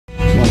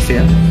to see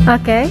it?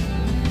 Okay.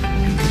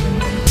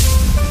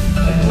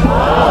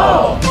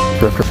 Wow.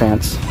 Drifter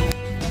pants.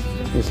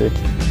 You see?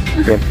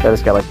 Yeah, that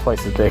just got like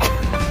twice as big.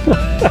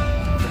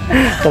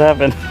 What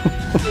happened?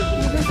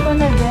 This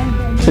one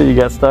again. You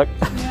got stuck?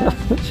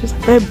 Yeah. She's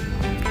like, babe.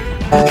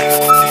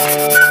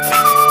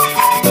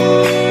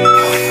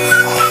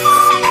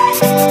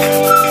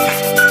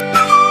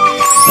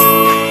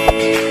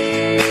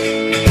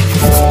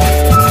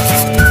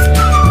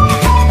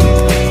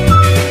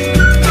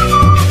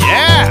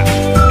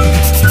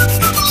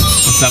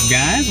 What's up,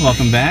 guys?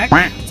 Welcome back.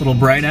 It's a little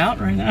bright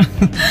out right now.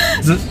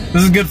 This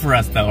is good for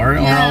us, though. We're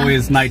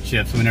always night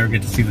shifts. We never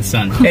get to see the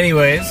sun.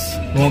 Anyways,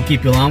 we won't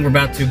keep you long. We're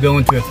about to go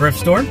into a thrift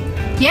store.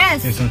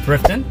 Yes. Do some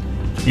thrifting.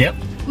 Yep.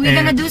 We're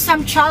gonna do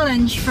some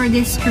challenge for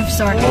this thrift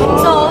store.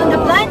 So the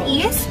plan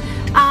is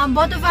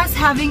both of us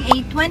having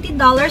a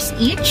 $20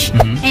 each,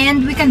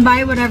 and we can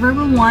buy whatever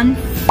we want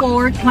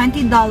for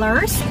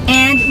 $20,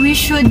 and we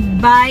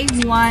should buy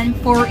one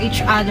for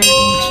each other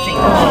in exchange.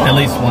 At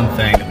least one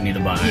thing that we need to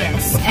buy.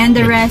 Yes, and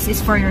the rest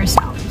is for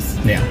yourselves.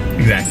 Yeah,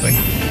 exactly.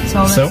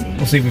 So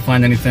we'll see if we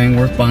find anything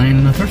worth buying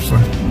in the thrift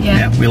store.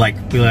 Yeah. We like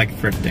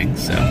thrifting,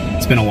 so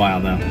it's been a while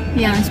though.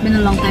 Yeah, it's been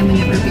a long time we've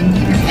never been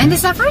here. And this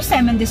is our first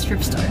time in this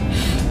thrift store.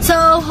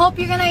 So hope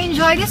you're gonna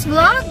enjoy this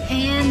vlog,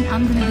 and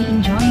I'm gonna be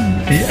enjoying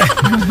this.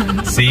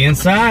 Yeah. See you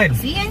inside.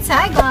 See you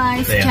inside,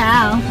 guys. Yeah.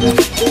 Ciao.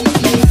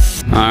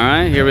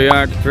 Alright, here we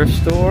are at the thrift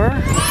store.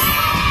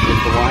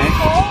 Here's the wife.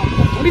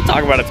 What are you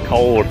talking about? It's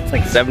cold. It's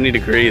like 70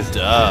 degrees.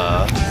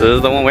 Duh. So this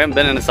is the one. We haven't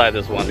been inside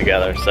this one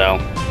together, so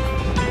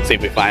let's see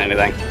if we find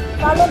anything.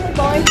 Follow me,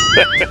 boy.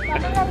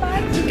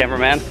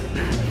 Cameraman.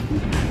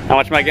 How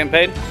much am I getting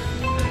paid?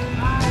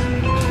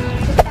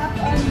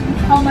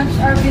 How much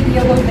our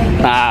video will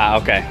make? Ah,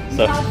 okay.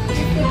 So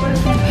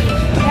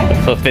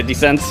 50%. So 50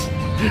 cents.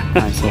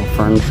 Nice little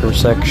furniture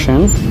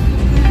section.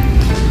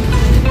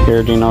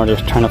 Here, Dino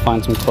just trying to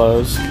find some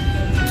clothes.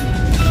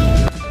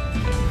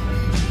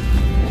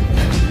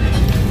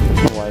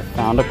 My wife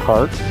found a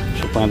cart.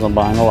 She plans on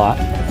buying a lot.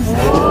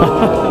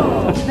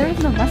 There's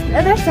no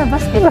basket. There's a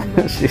basket.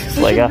 she's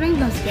We like, should bring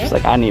basket. she's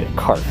like, I need a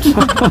cart. We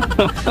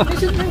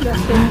should bring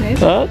basket, right?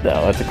 No,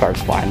 that's a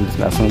cart's fine. I'm just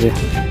messing with you.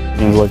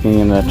 I'm looking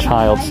in the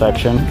child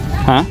section.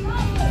 Huh?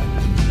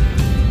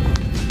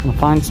 I'm gonna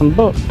find some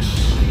books.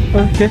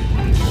 Okay.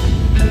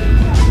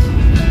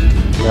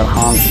 We got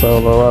Han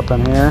Solo up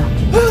in here.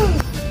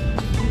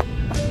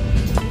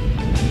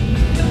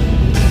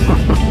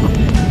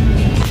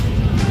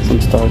 Some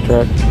Star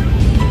Trek.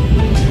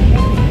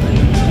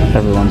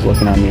 Everyone's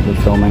looking at me for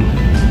filming.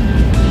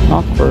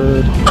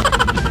 Awkward.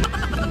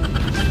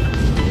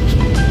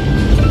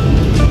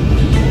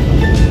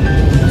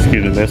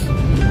 Excuse me, miss.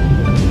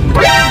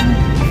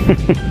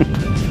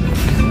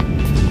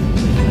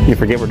 You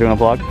forget we're doing a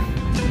vlog?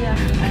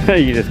 Yeah.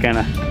 You just kind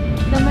of...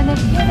 Dominick,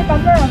 you're the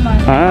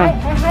cameraman. I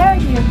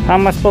hired you. How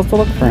am I supposed to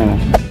look for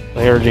anything?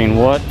 Herejean,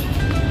 what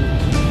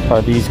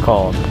are these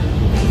called?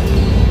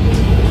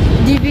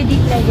 DVD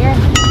player.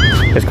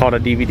 It's called a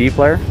DVD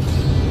player?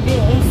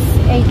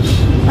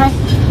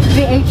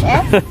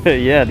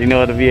 VHS? Yeah, do you know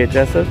what a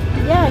VHS is?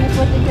 Yeah, you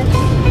put in the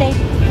tape.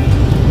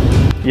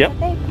 Yep. The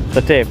tape.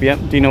 The tape, yep.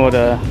 Do you know what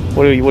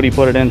do you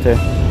put it into?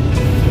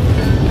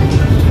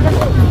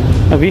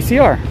 A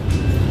VCR.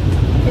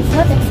 It's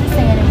not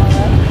existing anymore,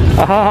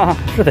 right? Ah,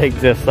 I'm sure they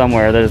exist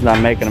somewhere. They're just not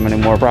making them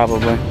anymore,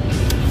 probably.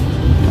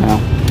 Yeah.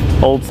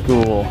 Old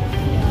school.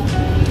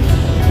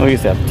 We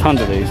used to have tons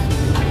of these.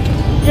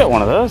 You got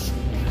one of those,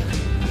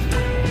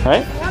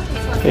 right?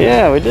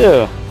 Yeah, we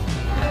do.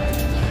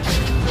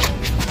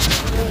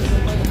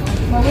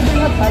 Well, we don't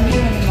have value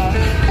anymore.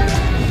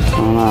 I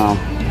don't know.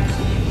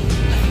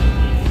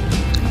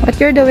 What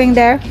you're doing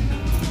there?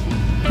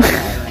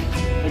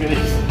 Look at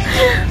these.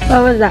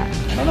 What was that?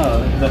 I don't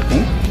know. Is that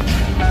pink?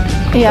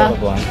 Yeah.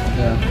 Colorblind.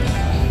 Yeah.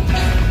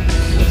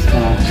 It's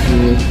kind of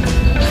unique.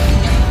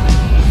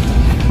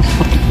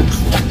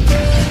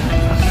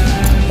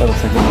 That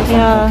looks like a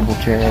comfortable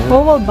chair.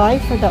 What will buy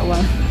for that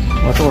one?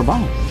 That's what we're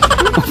buying.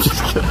 I'm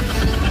just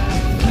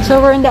kidding.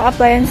 So we're in the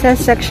appliances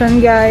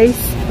section, guys.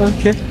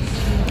 Okay.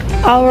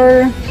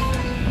 Our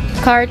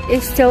cart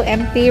is still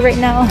empty right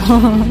now.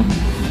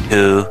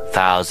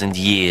 2,000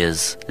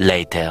 years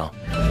later.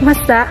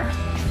 What's that?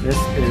 This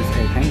is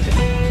a painting.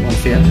 You want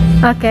to see it?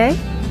 Okay.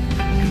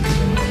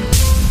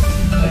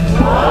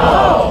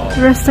 Wow.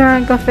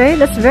 Restaurant cafe?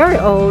 That's very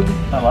old.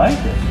 I like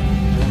it.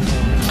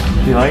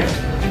 Do you like it?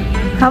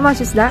 How much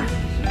is that?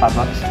 $5.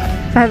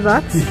 $5?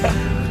 Yeah.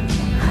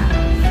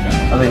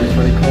 I think it's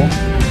pretty cool.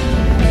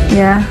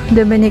 Yeah,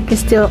 Dominick is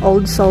still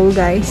old soul,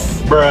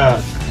 guys.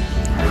 Bruh.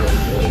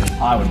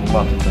 I would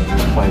love to visit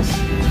this place.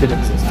 It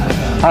exists.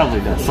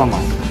 Probably does,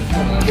 somewhere.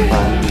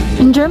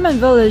 In German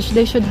Village,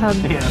 they should have.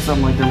 Yeah,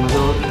 something like German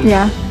Village.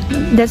 Yeah,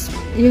 that's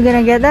you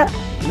gonna get that?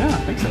 Yeah, I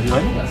think so. You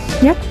like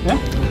it? Yeah. Yeah.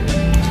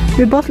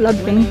 We both love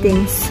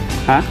paintings.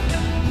 Huh?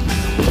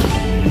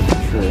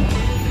 True.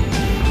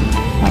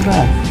 Not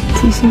bad.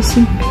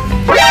 TCC.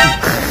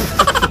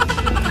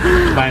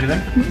 Buy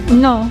anything?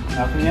 No.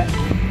 Nothing yet?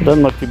 It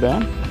doesn't look too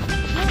bad.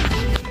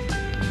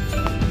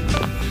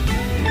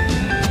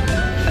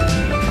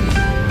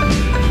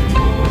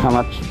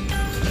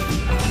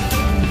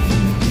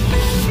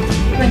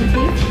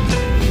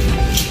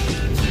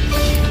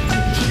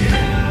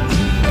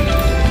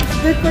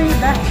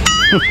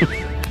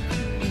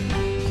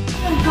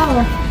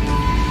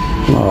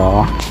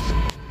 Aw,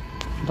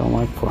 don't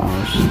like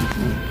flowers.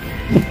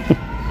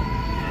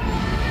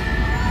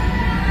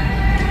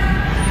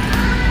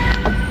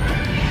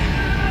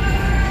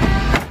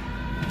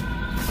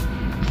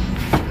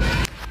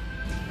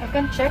 I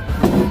can check.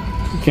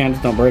 You can,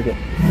 just don't break it.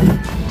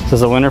 This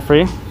is a winner for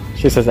you.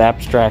 She says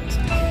abstract.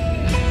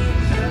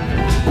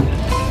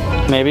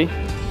 Maybe?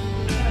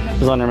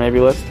 Is on her maybe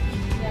list?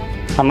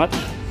 How much?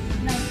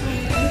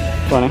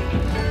 20.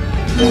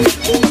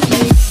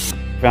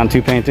 Found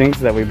 2 paintings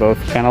that we both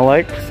kind of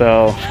like,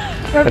 so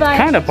it's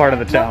kind of part of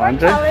the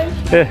challenge.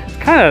 Yeah,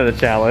 kind of the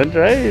challenge,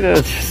 right?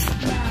 It's just,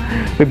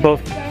 we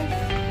both,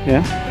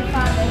 yeah.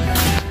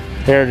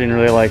 Herejean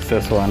really likes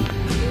this one.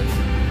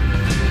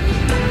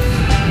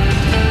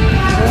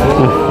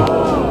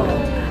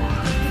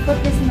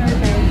 Put this in our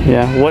bed.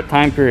 Yeah, what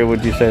time period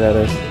would you say that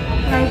is?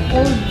 Like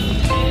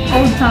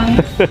old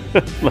time.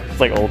 Looks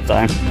like old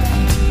time.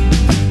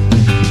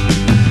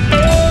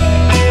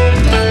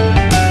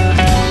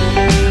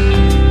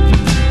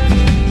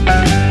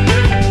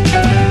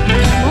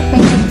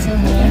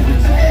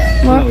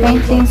 More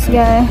paintings,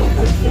 guys.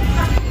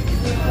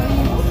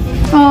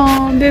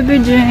 Oh, baby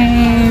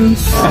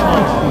James.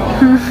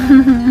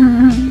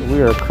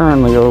 We are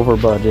currently over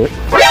budget.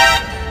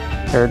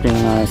 Herejean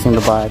and I seem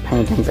to buy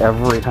paintings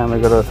every time we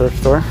go to a thrift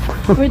store.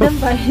 We don't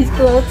buy his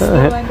clothes.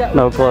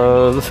 No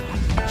clothes.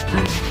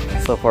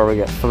 So far we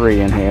got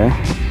 3 in here.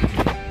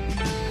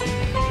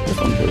 This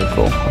one's really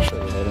cool. I'll show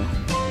you later.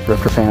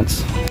 Drifter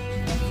pants.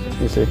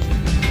 You see?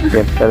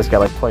 Yeah, that just got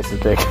like twice as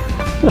big.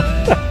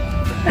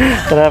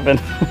 What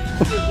happened?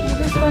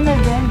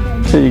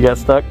 You got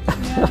stuck?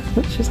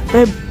 She's like,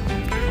 babe.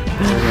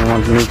 Everyone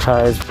wants new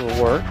ties for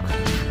work.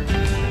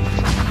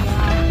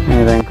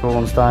 Anything cool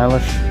and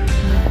stylish?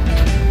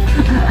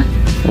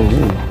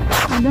 Ooh.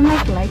 I don't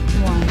like light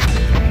one.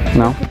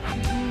 No?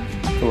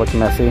 It look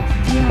messy.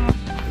 Yeah.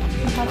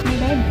 Help me,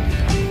 babe.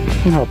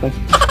 I'm helping.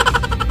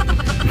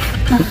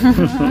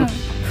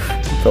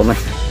 Tell me.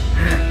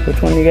 Which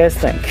one do you guys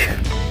think?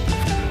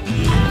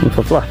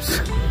 Flip flops.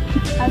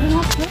 I don't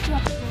have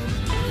flip-flops.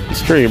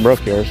 It's true, you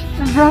broke yours.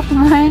 I broke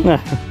mine.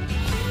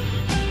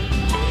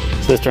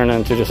 So this turned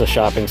into just a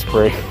shopping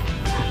spree.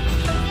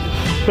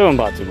 We haven't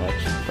bought too much,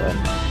 but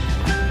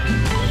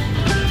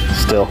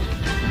still.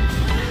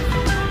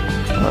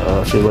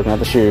 Uh-oh, she's looking at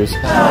the shoes.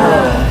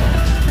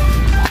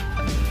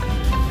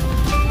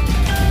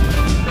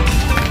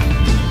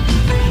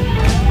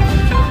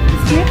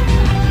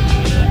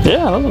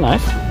 Yeah, those are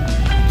nice.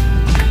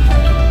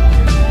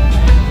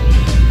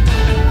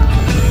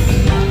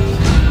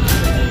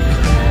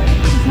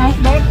 Nice,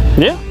 babe.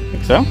 Yeah, I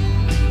think so.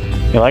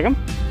 You like them?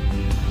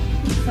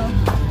 So.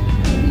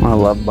 I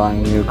love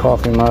buying new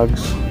coffee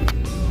mugs.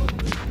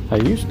 I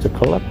used to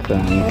collect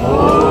them.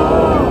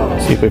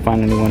 Let's see if we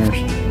find any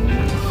winners.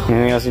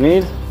 Anything else you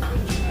need?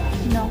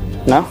 No.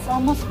 No? It's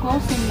almost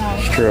closing now.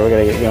 It's true, we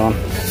gotta get going.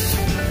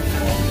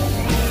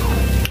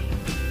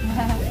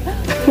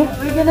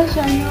 We're gonna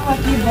show you what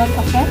we bought,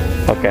 okay?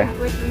 Okay.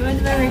 When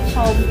we reach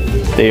home.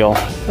 Deal.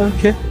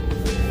 Okay.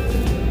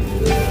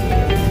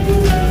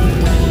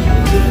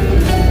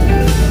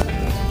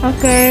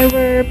 Okay,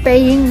 we're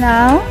paying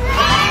now.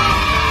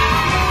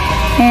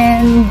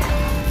 And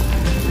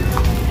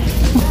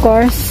of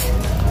course,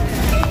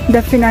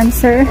 the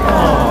financer.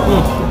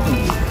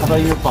 How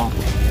about your phone?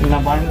 You're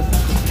not buying this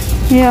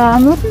thing? Yeah,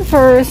 I'm looking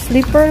for a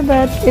slipper,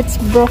 but it's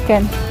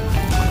broken.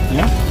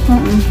 Yeah?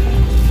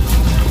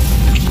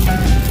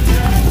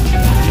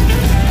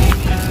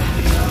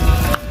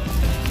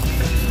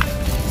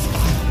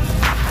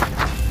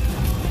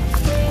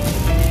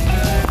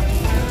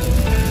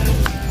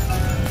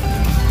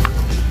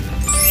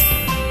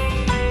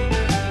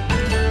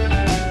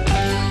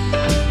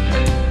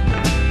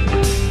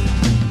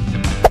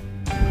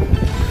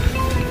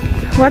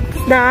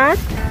 What's that?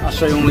 I'll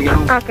show you when we get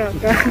home. Okay,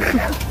 okay.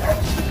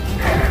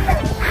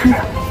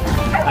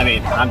 I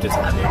mean, I'm just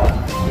happy.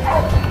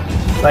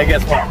 So I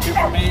guess what, 2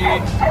 for me,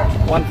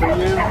 1 for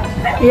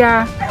you,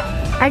 Yeah,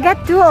 I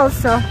got 2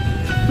 also.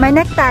 My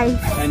neckties.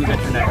 and you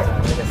got your necktie.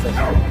 I guess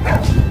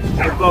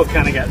that's we both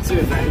kind of got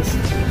 2 things.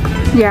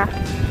 Yeah.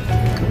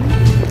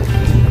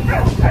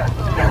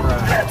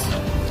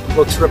 Alright.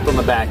 Looks ripped on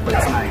the back, but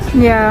it's nice.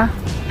 Yeah.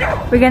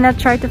 We're gonna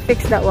try to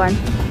fix that one.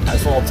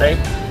 Nice little tape.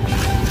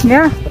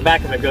 Yeah. The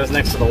back of it goes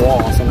next to the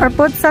wall. So Or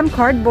put some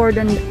cardboard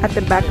at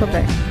the back of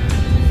it.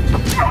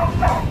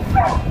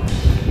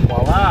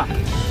 voila.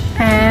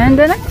 And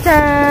the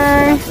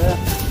necktie. That's it.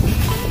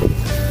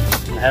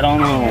 Head on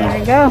home. There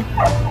we go.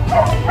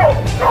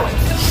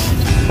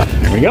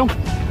 There we go.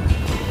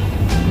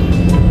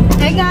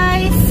 Hey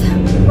guys,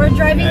 we're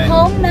driving Hey.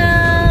 home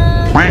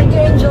now. Did you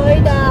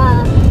enjoy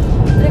the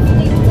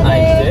thrifting today?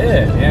 I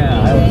did,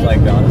 yeah. I was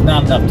like, there's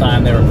not enough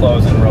time. They were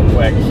closing real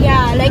quick.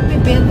 Yeah, like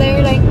we've been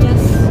there like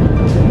just...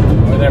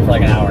 We were there for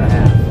like an hour and a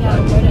half. Yeah,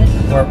 more than...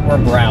 We're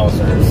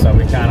browsers, so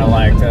we kind of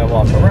like to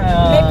walk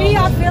around. Maybe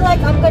I feel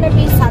like I'm gonna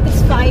be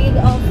satisfied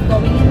of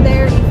going in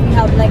there if we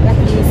have like at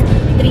least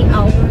 3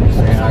 hours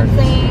or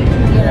something.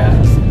 Yeah.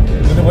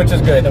 which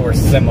is good that we're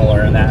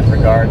similar in that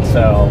regard.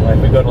 So like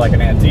we go to like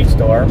an antique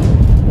store,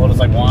 we'll just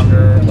like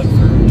wander, look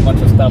through a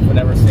bunch of stuff we've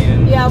never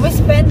seen. Yeah, we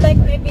spent like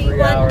maybe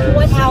 1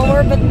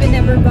 hour, but we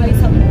never buy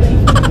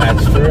something.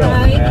 That's true.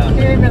 Right? Yeah.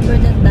 I remember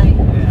that time.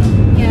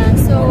 Yeah,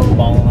 so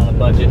balling on a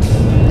budget.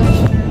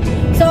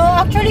 So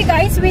actually,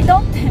 guys, we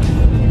didn't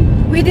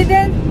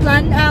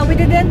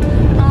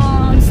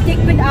stick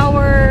with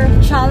our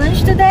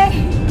challenge today.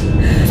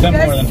 Spent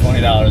more than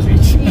 $20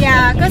 each.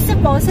 Yeah, because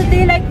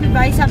supposedly like we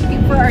buy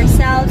something for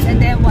ourselves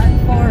and then one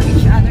for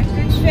each other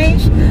to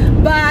exchange.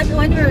 But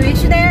when we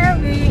reach there,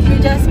 we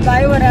just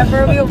buy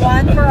whatever we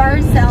want for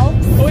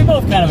ourselves. But we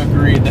both kind of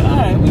agreed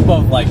that we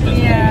both like this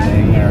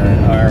painting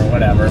or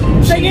whatever.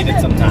 So she needed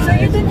some time. So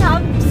you didn't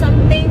have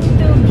something to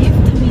give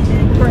to me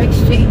then for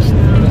exchange?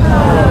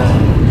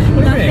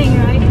 Nothing,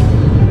 right?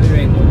 What do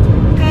you mean?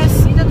 Because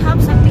you don't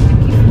have something to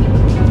give me.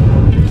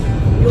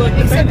 You like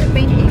the except the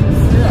paintings.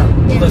 Yeah.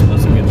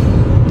 That's good.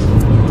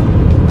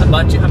 I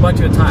bought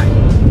you a tie.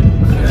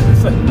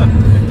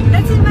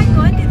 That's in my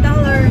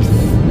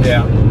 $20.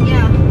 Yeah.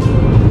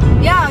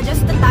 Yeah,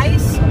 just the tie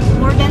is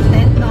more than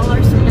 $10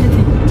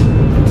 already.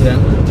 Yeah,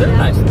 they're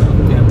nice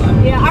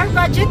though. Yeah, our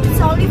budget is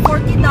only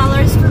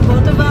 $40 for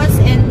both of us,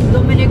 and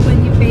Dominic,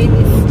 when you paid,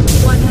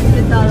 is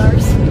 $100.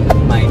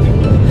 90.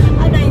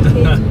 90.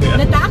 Yeah.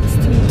 The tax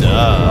too.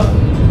 Duh.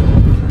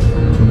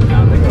 No,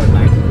 they go at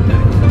 90 per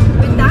day.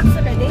 With tax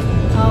already?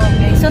 Oh,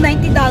 okay. So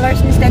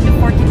 $90 instead of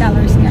 $40,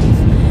 guys.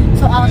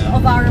 So out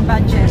of our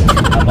budget.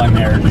 I blame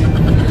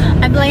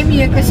Herejean. I blame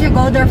you because you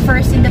go there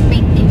first in the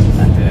paintings.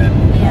 I did.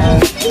 Yeah.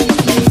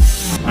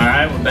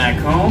 Alright, we're back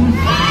home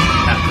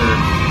after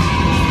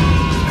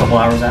a couple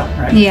hours out,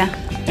 right? Yeah.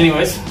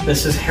 Anyways,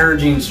 this is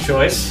Herejean's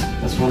choice.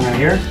 This one right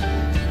here.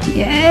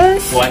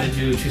 Yes. Why did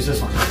you choose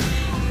this one?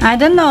 I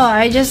don't know.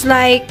 I just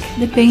like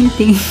the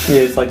painting.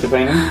 Yeah, it's like the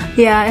painting?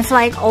 Yeah, it's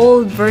like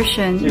old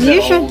version.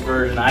 You should. Old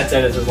version. I'd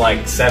say this is like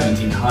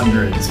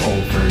 1700s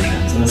old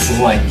version. So this is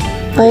like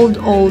old.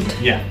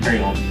 Yeah, very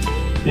old.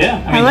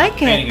 Yeah, I mean, like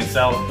the painting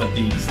itself, but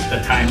the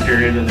time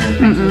period and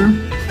everything.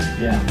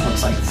 Yeah,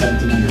 looks like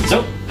 1700s.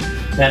 So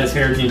that is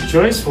Herejean's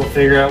choice. We'll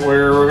figure out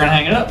where we're gonna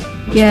hang it up.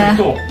 Looks pretty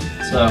cool.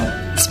 So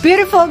it's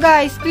beautiful,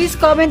 guys. Please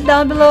comment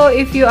down below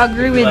if you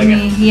agree with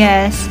me.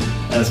 Yes.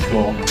 That's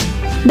cool.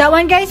 That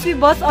one, guys, we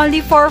bought only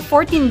for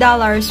 $14,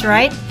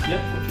 right?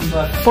 Yep,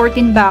 $14.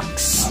 14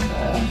 bucks. Not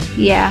bad.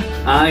 Yeah.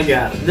 I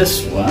got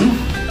this one,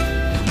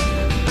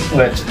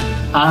 which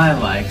I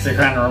like. Because it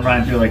kind of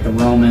reminds me of like the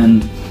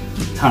Roman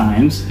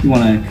times. You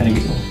want to kind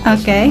of get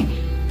okay.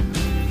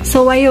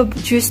 So why you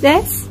choose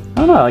this?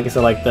 I don't know. Like I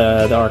said, like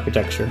the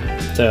architecture.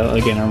 So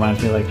again, it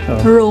reminds me of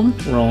like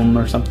Rome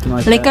or something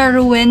like like that. A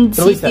ruined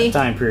At least city. that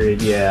time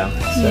period, yeah.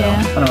 So Yeah.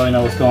 I don't really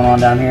know what's going on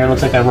down here. It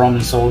looks like a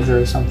Roman soldier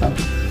or something.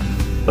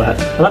 But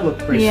that looked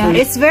pretty sweet.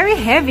 It's very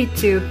heavy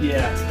too.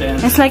 Yeah, it's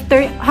dense. It's like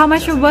how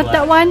much you bought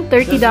that one?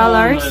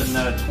 $30. This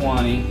one was,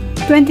 20.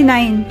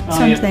 29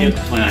 something. Yep,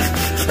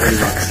 30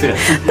 bucks. Yeah.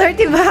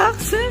 30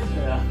 bucks.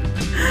 Yeah.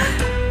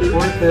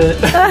 Worth it.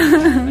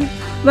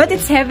 But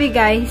it's heavy,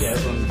 guys. Yeah,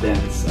 this one's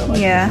dense. I like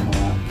Yeah. this one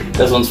a lot.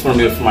 This one's for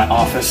me for my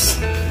office.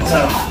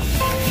 So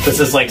this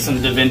is like some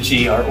Da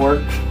Vinci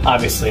artwork.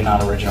 Obviously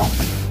not original.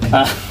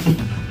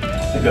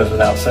 It goes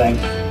without saying.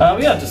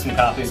 Yeah, just some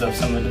copies of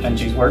some of Da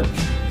Vinci's work.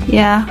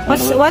 Yeah.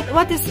 What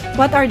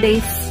are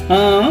these? I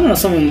don't know.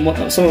 Some of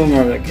them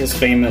are like his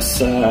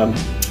famous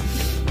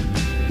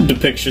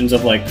depictions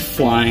of like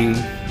flying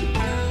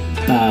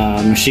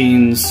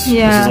machines.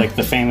 Yeah. This is like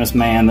the famous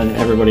man that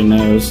everybody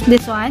knows.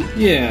 This one?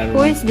 Yeah.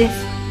 Who is this?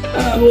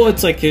 Well,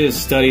 it's like his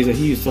studies that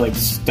he used to like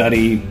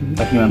study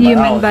like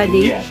human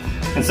body. Yeah.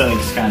 And so he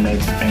just kind of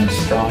made some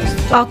famous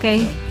drawings.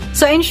 Okay.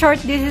 So in short,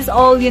 this is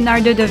all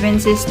Leonardo da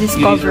Vinci's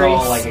discoveries. These are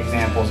all like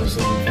examples of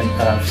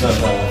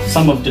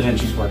some of Da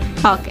Vinci's work.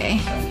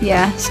 Okay.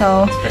 Yeah.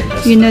 So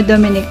you know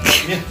Dominic.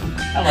 Yeah,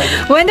 I like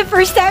it. When the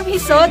first time he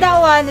saw that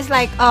one, it's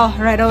like, oh,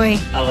 right away.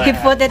 He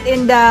put it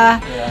in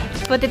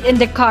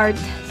the cart.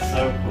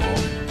 So cool.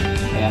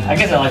 Yeah, I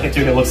guess I like it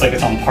too. It looks like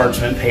it's on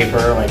parchment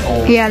paper, like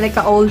old. Yeah, like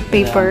an old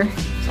paper. Yeah.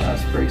 So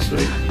that's pretty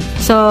sweet.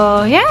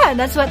 So yeah,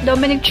 that's what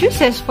Dominic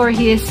chooses for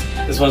his.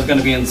 This one's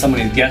gonna be in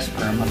somebody's guest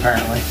room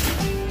apparently.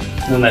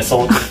 And then they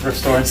sold it to the thrift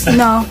store instead.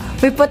 No,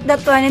 we put that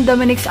one in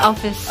Dominic's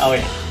office. Oh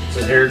yeah.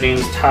 So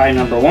Herejean's tie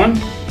number 1.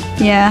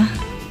 Yeah.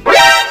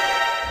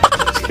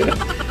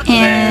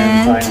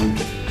 And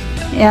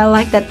yeah, I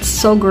like that.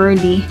 So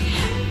girly.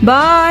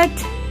 But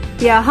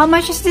yeah, how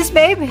much is this,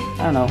 babe?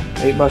 I don't know,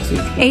 $8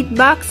 each.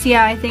 $8?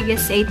 Yeah, I think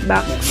it's $8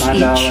 $9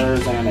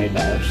 each. and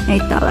 $8.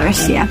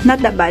 $8, yeah, not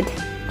that bad.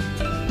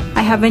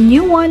 I have a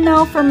new one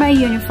now for my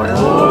uniform.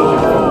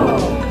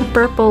 The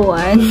purple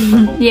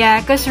one.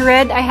 Yeah, because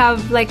red, I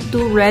have like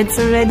 2 reds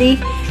already.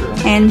 True.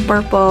 And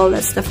purple,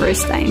 that's the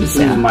first time. These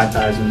So are my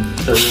ties and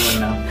they're ruined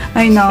now.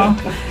 I know.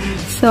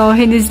 So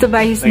he needs to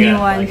buy his They new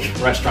got, one.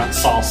 like, restaurant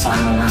sauce on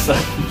them and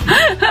stuff.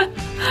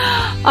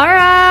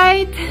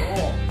 Alright.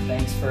 Cool.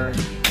 Thanks for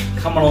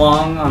coming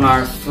along on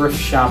our thrift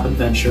shop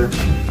adventure.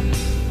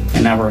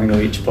 And now we're gonna go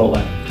eat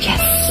Chipotle. Yes.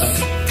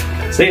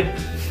 So, see ya.